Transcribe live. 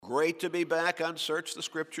great to be back on Search the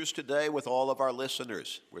Scriptures today with all of our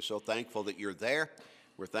listeners. We're so thankful that you're there.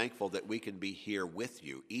 We're thankful that we can be here with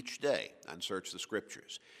you each day on Search the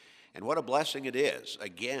Scriptures. And what a blessing it is,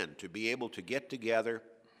 again, to be able to get together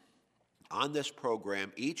on this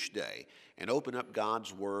program each day and open up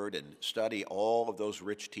God's Word and study all of those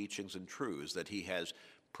rich teachings and truths that He has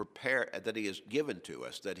prepared, that He has given to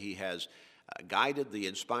us, that He has guided the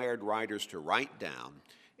inspired writers to write down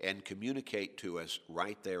and communicate to us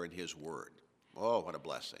right there in His Word. Oh, what a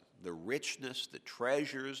blessing. The richness, the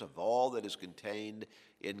treasures of all that is contained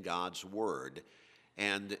in God's Word,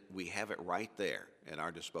 and we have it right there at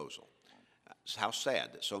our disposal. How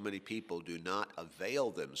sad that so many people do not avail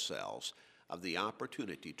themselves of the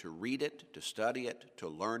opportunity to read it, to study it, to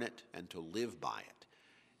learn it, and to live by it.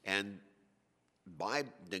 And by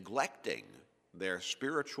neglecting their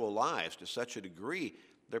spiritual lives to such a degree,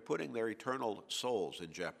 they're putting their eternal souls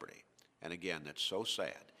in jeopardy. And again, that's so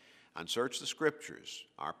sad. On Search the Scriptures,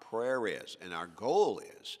 our prayer is, and our goal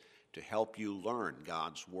is, to help you learn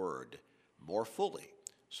God's Word more fully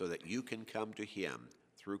so that you can come to Him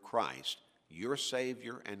through Christ, your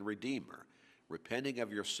Savior and Redeemer, repenting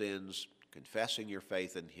of your sins, confessing your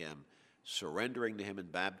faith in Him, surrendering to Him in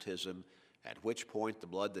baptism, at which point the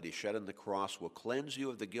blood that He shed on the cross will cleanse you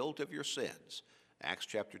of the guilt of your sins. Acts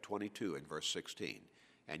chapter 22 and verse 16.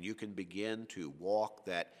 And you can begin to walk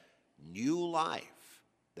that new life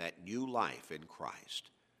in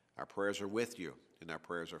Christ. Our prayers are with you, and our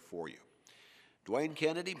prayers are for you. Dwayne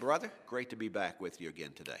Kennedy, brother, great to be back with you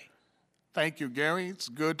again today. Thank you, Gary. It's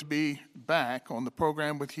good to be back on the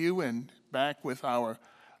program with you and back with our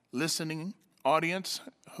listening audience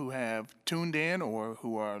who have tuned in or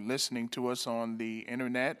who are listening to us on the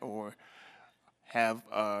internet or have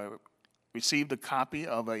received a copy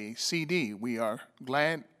of a CD. We are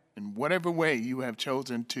glad in whatever way you have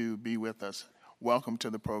chosen to be with us. Welcome to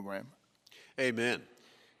the program. Amen.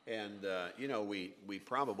 And, we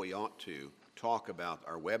probably ought to talk about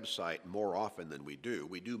our website more often than we do.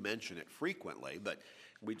 We do mention it frequently, but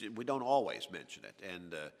we don't always mention it.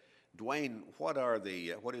 And, Dwayne, what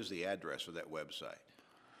is the address of that website?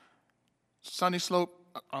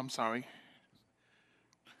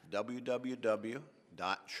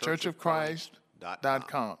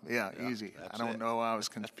 www.churchofchrist.com. Yeah, easy. I don't know. I was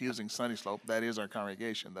confusing Sunny Slope. That is our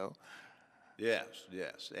congregation, though. Yes,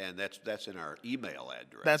 and that's in our email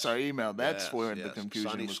address. That's our email. That's where the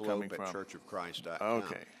confusion was coming from. SunnySlope@churchofchrist.com.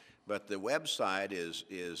 Okay. But the website is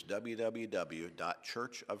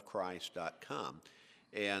www.churchofchrist.com,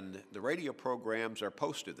 and the radio programs are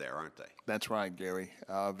posted there, aren't they? That's right, Gary.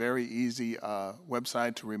 Very easy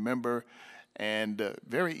website to remember, and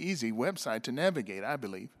very easy website to navigate, I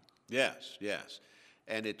believe. Yes,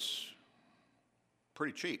 and it's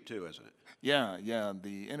pretty cheap too, isn't it? Yeah,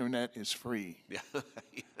 the internet is free.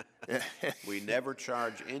 We never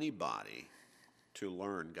charge anybody to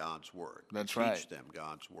learn God's Word. That's right. Teach them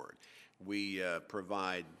God's Word. We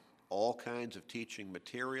provide all kinds of teaching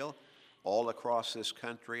material all across this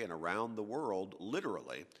country and around the world,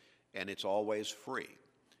 literally, and it's always free.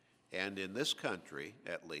 And in this country,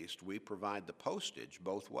 at least, we provide the postage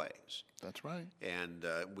both ways. That's right. And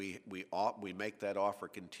we make that offer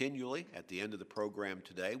continually. At the end of the program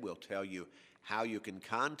today, we'll tell you how you can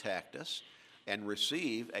contact us and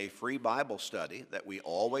receive a free Bible study that we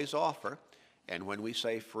always offer. And when we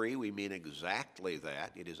say free, we mean exactly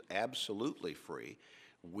that. It is absolutely free.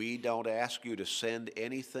 We don't ask you to send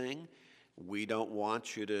anything. We don't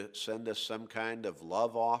want you to send us some kind of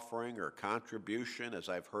love offering or contribution, as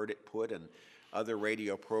I've heard it put in other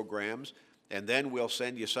radio programs, and then we'll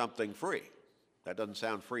send you something free. That doesn't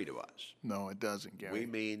sound free to us. No, it doesn't, Gary. We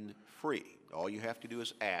mean free. All you have to do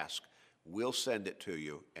is ask. We'll send it to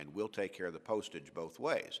you, and we'll take care of the postage both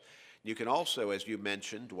ways. You can also, as you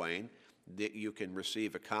mentioned, Dwayne, that you can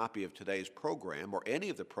receive a copy of today's program or any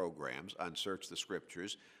of the programs on Search the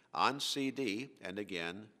Scriptures on CD, and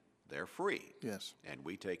again, they're free. Yes. And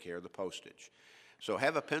we take care of the postage. So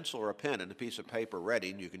have a pencil or a pen and a piece of paper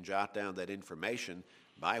ready, and you can jot down that information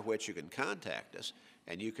by which you can contact us,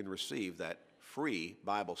 and you can receive that free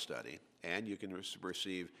Bible study, and you can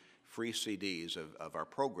receive free CDs of our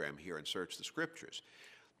program here in Search the Scriptures.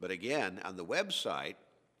 But again, on the website,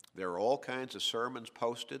 there are all kinds of sermons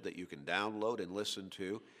posted that you can download and listen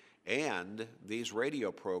to, and these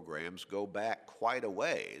radio programs go back quite a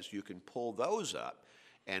ways. You can pull those up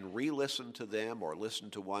and re-listen to them or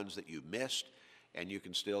listen to ones that you missed, and you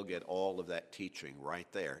can still get all of that teaching right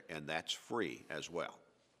there, and that's free as well.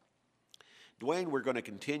 Dwayne, we're going to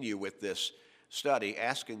continue with this study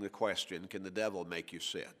asking the question, can the devil make you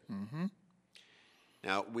sin? Mm-hmm.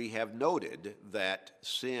 Now, we have noted that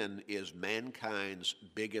sin is mankind's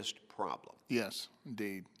biggest problem. Yes,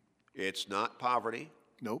 indeed. It's not poverty.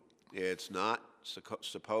 Nope. It's not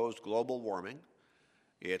supposed global warming.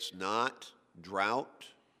 It's not drought.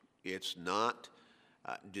 It's not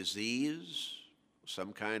disease,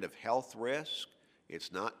 some kind of health risk.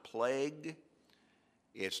 It's not plague.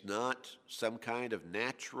 It's not some kind of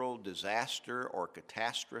natural disaster or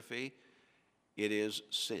catastrophe. It is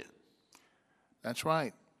sin. That's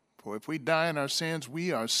right. For if we die in our sins,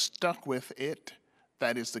 we are stuck with it.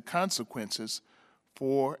 That is the consequences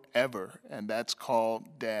forever, and that's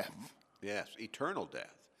called death. Yes, eternal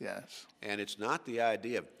death. Yes. And it's not the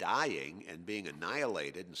idea of dying and being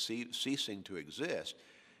annihilated and ceasing to exist.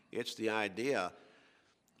 It's the idea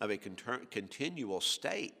of a continual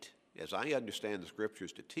state, as I understand the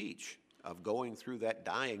scriptures to teach, of going through that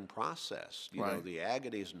dying process, you know, the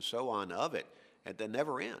agonies and so on of it, and that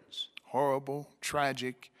never ends. Horrible,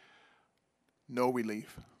 tragic, no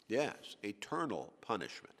relief. Yes, eternal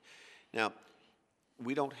punishment. Now,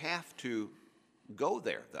 we don't have to go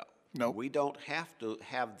there, though. No. We don't have to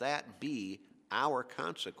have that be our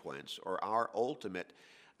consequence or our ultimate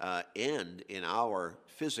end in our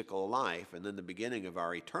physical life and then the beginning of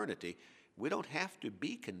our eternity. We don't have to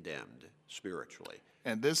be condemned spiritually.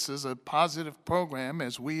 And this is a positive program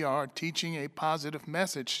as we are teaching a positive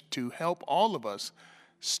message to help all of us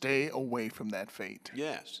stay away from that fate.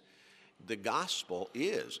 Yes. The gospel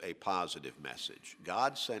is a positive message.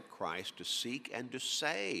 God sent Christ to seek and to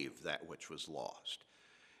save that which was lost.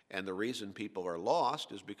 And the reason people are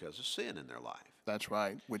lost is because of sin in their life. That's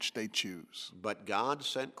right, which they choose. But God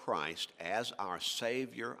sent Christ as our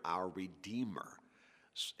Savior, our Redeemer.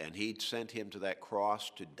 And He sent Him to that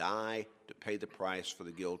cross to die, to pay the price for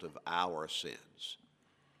the guilt of our sins.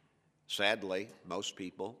 Sadly, most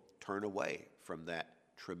people turn away from that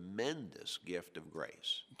tremendous gift of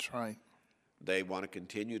grace. That's right. They want to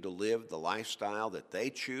continue to live the lifestyle that they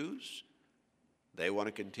choose. They want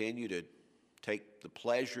to continue to take the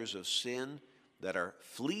pleasures of sin that are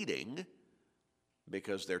fleeting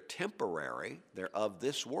because they're temporary, they're of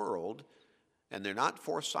this world, and they're not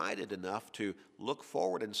foresighted enough to look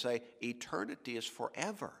forward and say, eternity is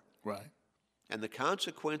forever. Right. And the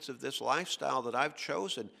consequence of this lifestyle that I've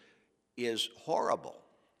chosen is horrible.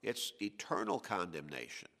 It's eternal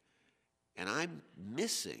condemnation. And I'm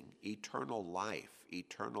missing eternal life,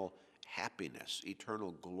 eternal happiness,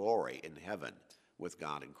 eternal glory in heaven with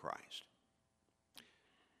God in Christ.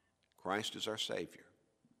 Christ is our Savior.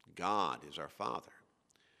 God is our Father.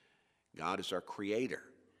 God is our Creator.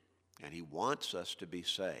 And He wants us to be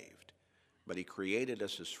saved. But He created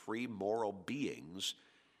us as free moral beings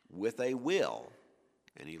with a will,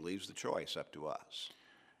 and He leaves the choice up to us.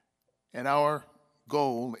 And our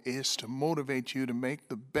goal is to motivate you to make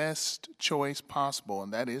the best choice possible,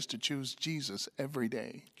 and that is to choose Jesus every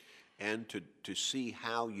day. And to see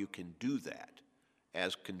how you can do that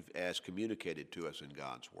as communicated to us in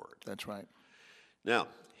God's Word. That's right. Now,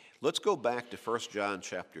 let's go back to 1 John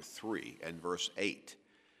chapter 3 and verse 8.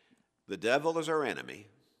 The devil is our enemy.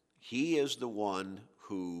 He is the one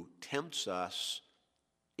who tempts us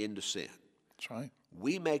into sin. That's right.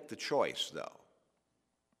 We make the choice, though,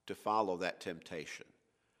 to follow that temptation,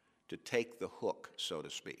 to take the hook, so to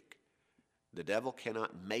speak. The devil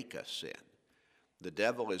cannot make us sin. The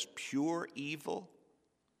devil is pure evil.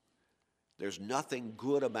 There's nothing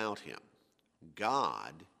good about him.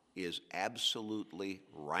 God is absolutely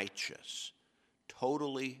righteous,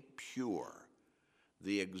 totally pure,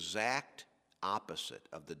 the exact opposite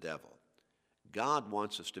of the devil. God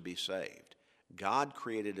wants us to be saved. God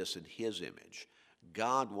created us in His image.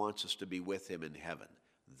 God wants us to be with Him in heaven.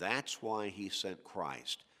 That's why He sent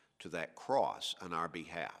Christ to that cross on our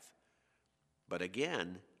behalf. But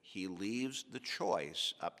again, He leaves the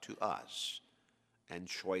choice up to us, and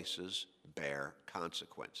choices bear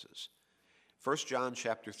consequences. 1 John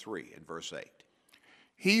chapter 3 and verse 8.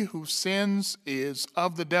 He who sins is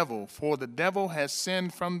of the devil, for the devil has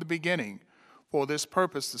sinned from the beginning. For this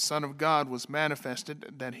purpose the Son of God was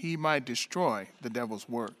manifested, that He might destroy the devil's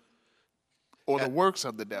work, or the works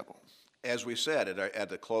of the devil. As we said at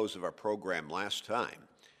the close of our program last time,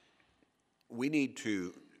 we need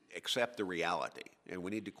to accept the reality, and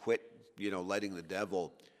we need to quit, letting the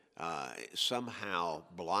devil somehow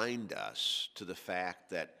blind us to the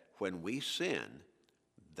fact that when we sin,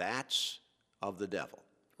 that's of the devil.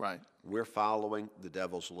 Right. We're following the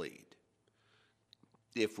devil's lead.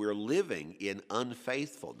 If we're living in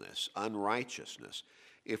unfaithfulness, unrighteousness,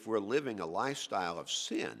 if we're living a lifestyle of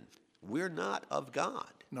sin, we're not of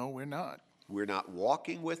God. No, we're not. We're not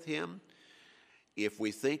walking with Him. if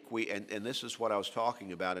we think and this is what I was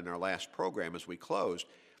talking about in our last program as we closed,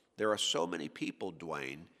 there are so many people,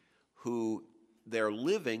 Dwayne, who they're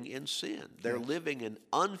living in sin. They're living in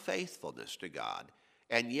unfaithfulness to God,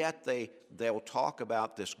 and yet they'll talk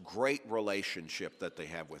about this great relationship that they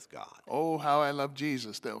have with God. Oh, how I love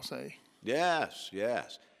Jesus, they'll say. Yes,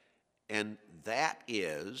 yes. And that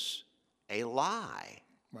is a lie.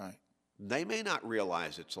 Right. They may not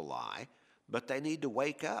realize it's a lie, but they need to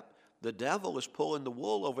wake up. The devil is pulling the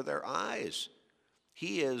wool over their eyes.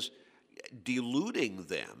 He is deluding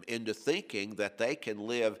them into thinking that they can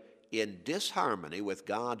live in disharmony with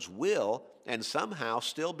God's will and somehow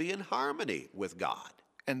still be in harmony with God.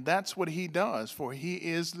 And that's what he does, for he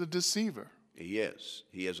is the deceiver. He is.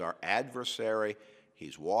 He is our adversary.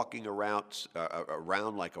 He's walking around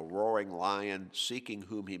like a roaring lion, seeking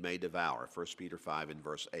whom he may devour. 1 Peter 5 and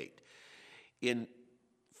verse 8. In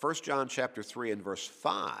 1 John chapter 3 and verse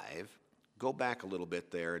 5, go back a little bit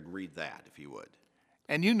there and read that, if you would.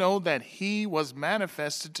 And you know that he was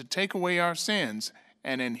manifested to take away our sins,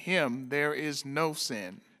 and in him there is no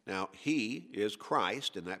sin. Now, he is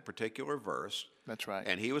Christ in that particular verse. That's right.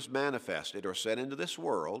 And he was manifested or sent into this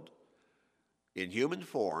world in human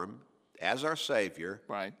form as our Savior,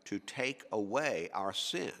 Right. to take away our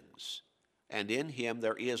sins. And in him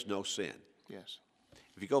there is no sin. Yes.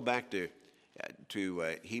 If you go back to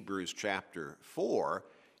Hebrews chapter 4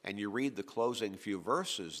 and you read the closing few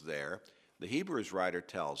verses there, the Hebrews writer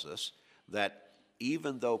tells us that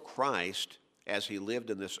even though Christ, as he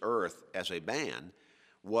lived in this earth as a man,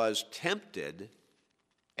 was tempted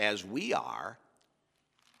as we are,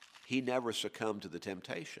 he never succumbed to the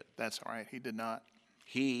temptation. That's right. He did not.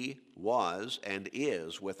 He was and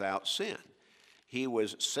is without sin. He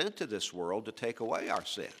was sent to this world to take away our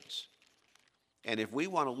sins. And if we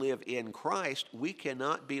want to live in Christ, we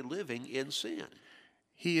cannot be living in sin.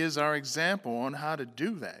 He is our example on how to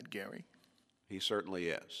do that, Gary. He certainly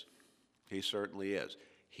is. He certainly is.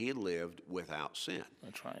 He lived without sin.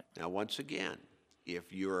 That's right. Now, once again,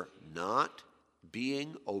 if you're not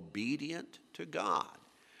being obedient to God,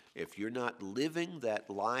 if you're not living that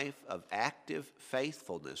life of active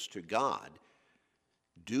faithfulness to God,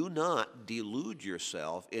 do not delude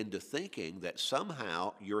yourself into thinking that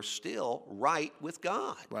somehow you're still right with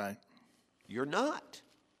God. Right. You're not.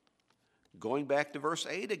 Going back to verse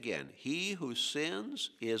 8 again, he who sins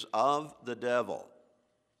is of the devil.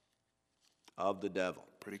 Of the devil.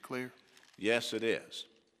 Pretty clear. Yes, it is.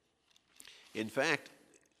 In fact,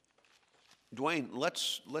 Dwayne,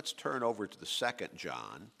 let's turn over to the 2nd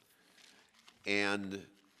John, and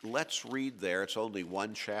let's read there. It's only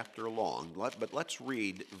one chapter long, but let's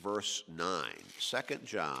read verse 9. 2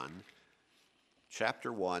 John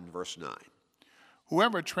chapter 1, verse 9.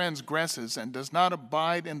 Whoever transgresses and does not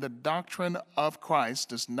abide in the doctrine of Christ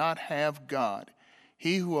does not have God.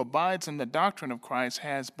 He who abides in the doctrine of Christ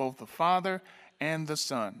has both the Father and the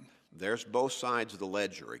Son. There's both sides of the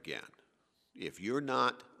ledger again. If you're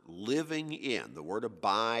not living in, the word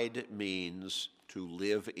abide means to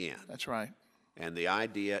live in. That's right. And the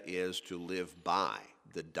idea is to live by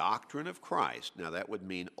the doctrine of Christ. Now, that would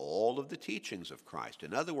mean all of the teachings of Christ.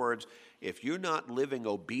 In other words, if you're not living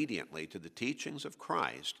obediently to the teachings of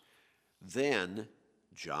Christ, then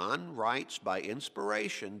John writes by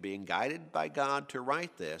inspiration, being guided by God to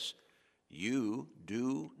write this, you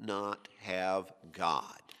do not have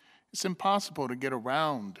God. It's impossible to get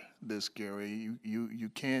around this, Gary. You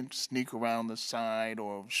can't sneak around the side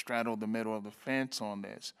or straddle the middle of the fence on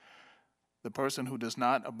this. The person who does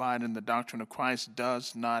not abide in the doctrine of Christ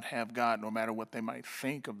does not have God, no matter what they might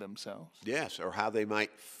think of themselves. Yes, or how they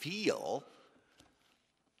might feel.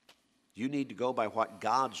 You need to go by what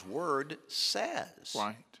God's word says.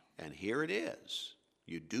 Right. And here it is.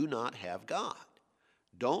 You do not have God.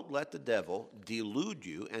 Don't let the devil delude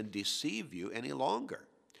you and deceive you any longer.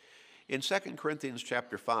 In 2 Corinthians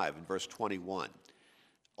chapter 5 and verse 21,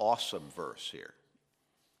 awesome verse here.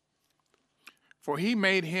 For he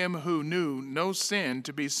made him who knew no sin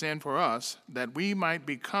to be sin for us, that we might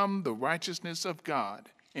become the righteousness of God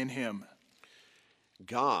in him.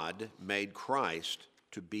 God made Christ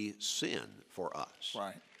to be sin for us.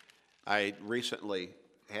 Right. I recently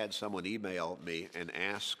had someone email me and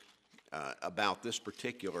ask about this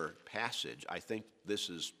particular passage. I think this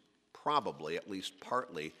is probably, at least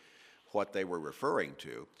partly, what they were referring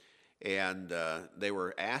to. And they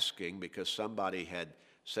were asking because somebody had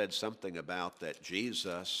said something about that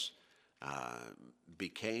Jesus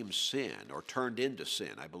became sin or turned into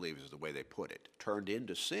sin, I believe is the way they put it, turned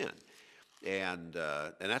into sin. And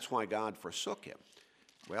that's why God forsook him.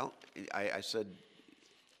 Well, I said,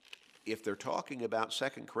 if they're talking about 2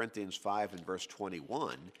 Corinthians 5 and verse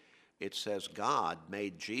 21, it says God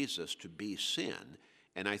made Jesus to be sin,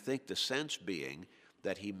 and I think the sense being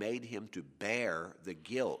that he made him to bear the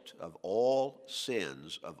guilt of all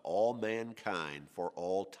sins of all mankind for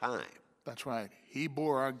all time. That's right. He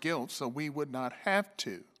bore our guilt so we would not have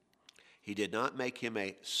to. He did not make him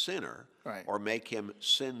a sinner Right. or make him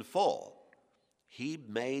sinful. He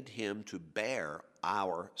made him to bear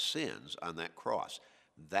our sins on that cross.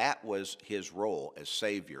 That was his role as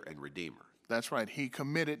Savior and Redeemer. That's right. He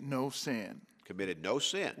committed no sin. Committed no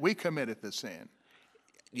sin. We committed the sin.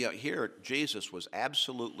 You know, here Jesus was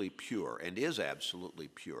absolutely pure and is absolutely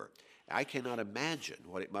pure. I cannot imagine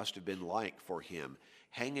what it must have been like for him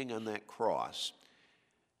hanging on that cross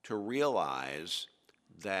to realize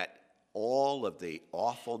that all of the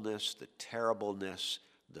awfulness, the terribleness,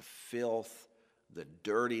 the filth, the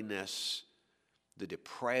dirtiness, the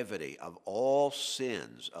depravity of all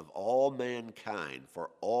sins of all mankind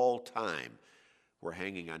for all time were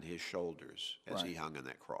hanging on his shoulders as he hung on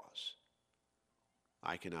that cross.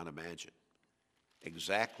 I cannot imagine.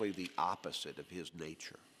 Exactly the opposite of his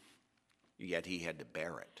nature. Yet he had to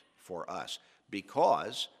bear it for us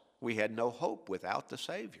because we had no hope without the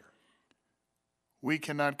Savior. We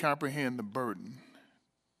cannot comprehend the burden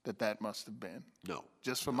that must have been. No.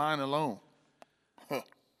 Just for mine alone.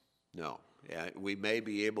 No. We may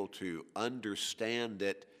be able to understand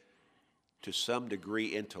it to some degree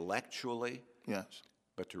intellectually, Yes.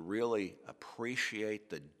 but to really appreciate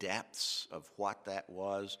the depths of what that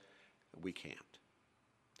was, we can't.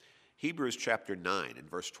 Hebrews chapter 9 and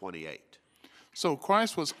verse 28. So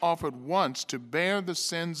Christ was offered once to bear the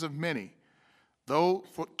sins of many. Though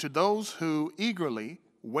to those who eagerly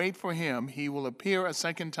wait for him, he will appear a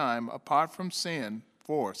second time apart from sin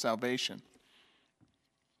for salvation.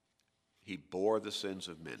 He bore the sins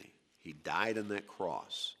of many. He died on that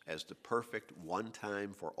cross as the perfect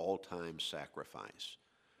one-time for all-time sacrifice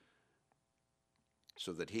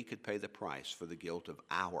so that he could pay the price for the guilt of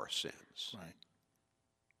our sins. Right.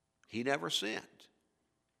 He never sinned.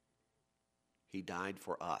 He died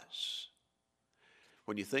for us.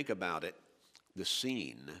 When you think about it, the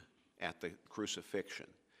scene at the crucifixion,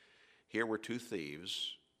 here were two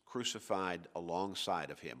thieves crucified alongside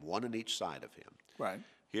of him, one on each side of him. Right.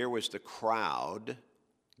 Here was the crowd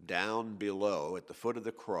down below at the foot of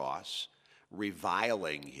the cross,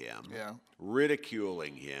 reviling him,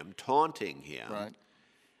 ridiculing him, taunting him. Right.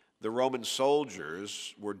 The Roman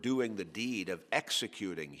soldiers were doing the deed of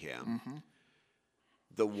executing him. Mm-hmm.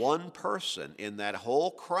 The one person in that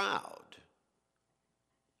whole crowd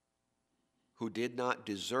who did not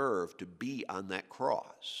deserve to be on that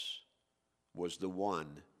cross was the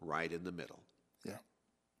one right in the middle. Yeah.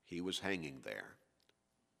 He was hanging there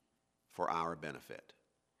for our benefit.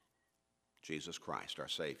 Jesus Christ, our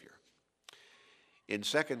Savior. In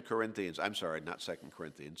 1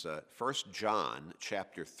 John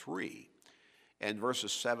chapter 3 and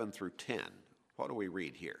verses 7 through 10, what do we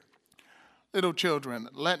read here? Little children,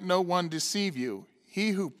 let no one deceive you. He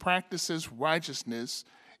who practices righteousness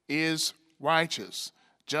is righteous,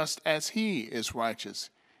 just as he is righteous.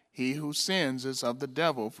 He who sins is of the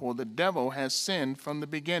devil, for the devil has sinned from the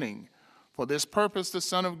beginning. For this purpose the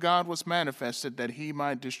Son of God was manifested, that he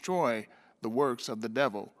might destroy the works of the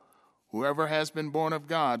devil. Whoever has been born of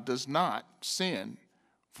God does not sin,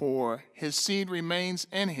 for his seed remains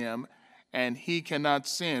in him, and he cannot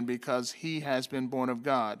sin because he has been born of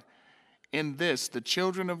God. In this the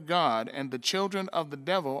children of God and the children of the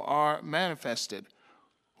devil are manifested.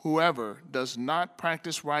 Whoever does not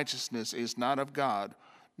practice righteousness is not of God,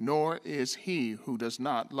 nor is he who does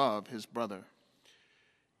not love his brother.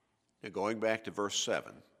 Now, going back to verse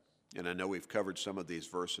 7, and I know we've covered some of these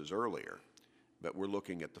verses earlier, but we're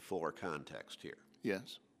looking at the fuller context here.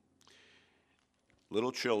 Yes.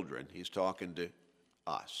 Little children, he's talking to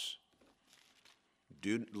us.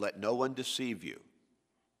 Do let no one deceive you.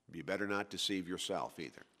 You better not deceive yourself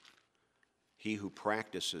either. He who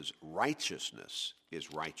practices righteousness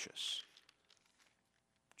is righteous,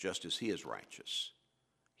 just as he is righteous.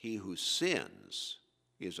 He who sins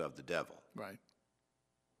is of the devil. Right.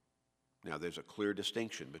 Now, there's a clear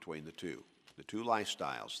distinction between the two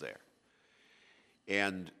lifestyles there.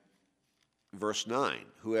 And verse 9,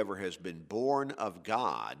 whoever has been born of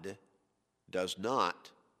God does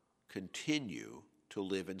not continue to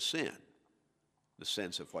live in sin, the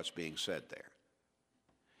sense of what's being said there.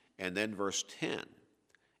 And then verse 10,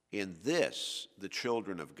 in this the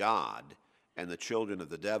children of God and the children of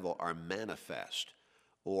the devil are manifest,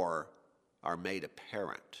 or are made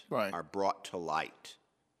apparent, right, are brought to light,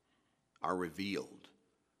 are revealed.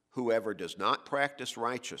 Whoever does not practice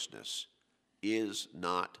righteousness is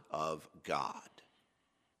not of God.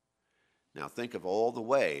 Now think of all the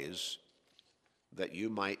ways that you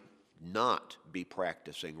might not be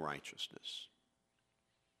practicing righteousness.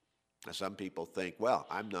 Now, some people think, well,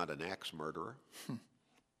 I'm not an axe murderer.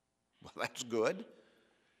 Well, that's good.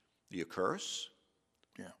 Do you curse?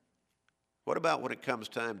 Yeah. What about when it comes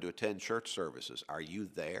time to attend church services? Are you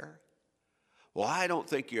there? Well, I don't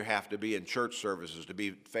think you have to be in church services to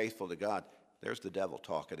be faithful to God. There's the devil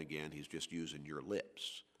talking again. He's just using your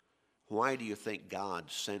lips. Why do you think God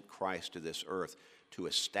sent Christ to this earth to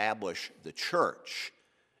establish the church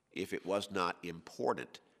if it was not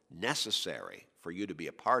important, necessary for you to be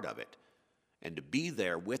a part of it and to be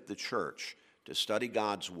there with the church to study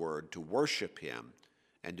God's word, to worship him,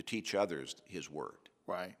 and to teach others his word?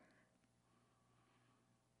 Right.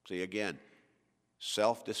 See, again,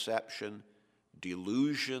 self-deception,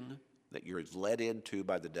 delusion that you're led into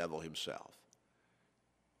by the devil himself.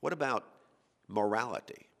 What about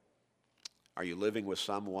morality? Are you living with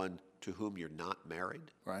someone to whom you're not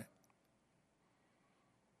married? Right.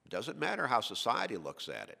 Doesn't matter how society looks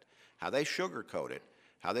at it, how they sugarcoat it,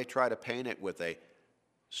 how they try to paint it with a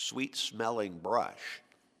sweet-smelling brush.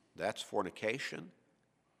 That's fornication.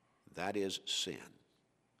 That is sin.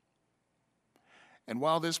 And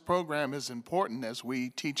while this program is important as we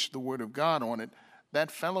teach the Word of God on it,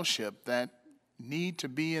 that fellowship, that need to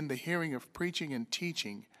be in the hearing of preaching and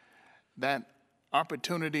teaching, that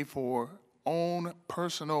opportunity for own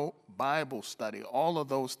personal Bible study, all of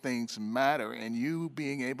those things matter, and you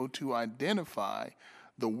being able to identify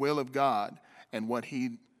the will of God and what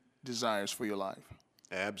he desires for your life.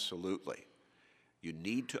 Absolutely. You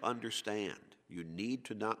need to understand. You need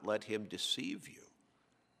to not let him deceive you.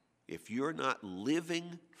 If you're not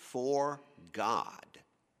living for God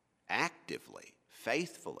actively,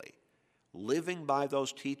 faithfully, living by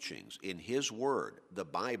those teachings in his word, the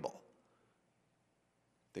Bible,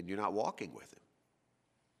 then you're not walking with him.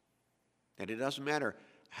 And it doesn't matter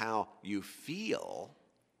how you feel.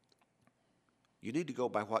 You need to go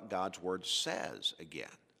by what God's word says again.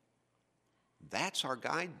 That's our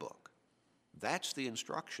guidebook. That's the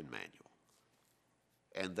instruction manual.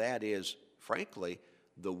 And that is, frankly,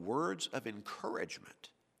 the words of encouragement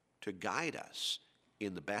to guide us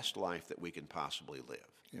in the best life that we can possibly live.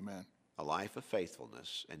 Amen. A life of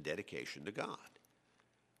faithfulness and dedication to God.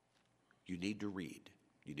 You need to read.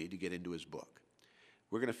 You need to get into his book.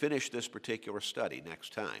 We're going to finish this particular study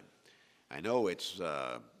next time. I know it's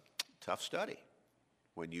a tough study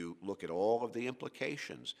when you look at all of the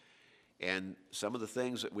implications. And some of the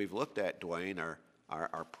things that we've looked at, Dwayne,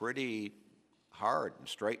 are pretty hard and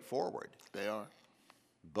straightforward. They are.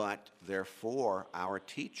 But they're for our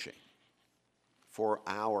teaching, for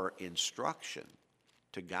our instruction,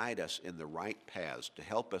 to guide us in the right paths, to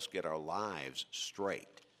help us get our lives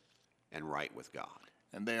straight and right with God.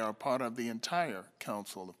 And they are part of the entire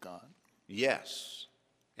counsel of God. Yes,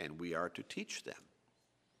 and we are to teach them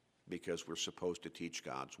because we're supposed to teach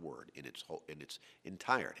God's word in its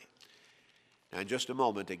entirety. Now, in just a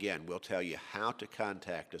moment, again, we'll tell you how to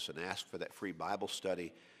contact us and ask for that free Bible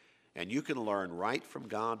study. And you can learn right from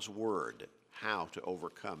God's word how to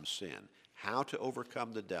overcome sin, how to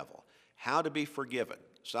overcome the devil, how to be forgiven.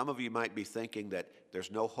 Some of you might be thinking that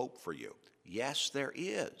there's no hope for you. Yes, there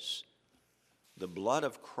is. The blood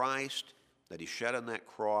of Christ that he shed on that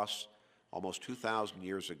cross almost 2,000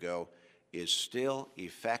 years ago is still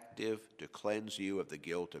effective to cleanse you of the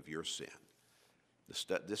guilt of your sin.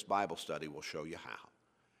 This Bible study will show you how.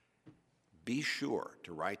 Be sure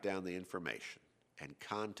to write down the information and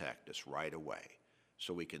contact us right away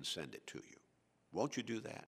so we can send it to you. Won't you do that?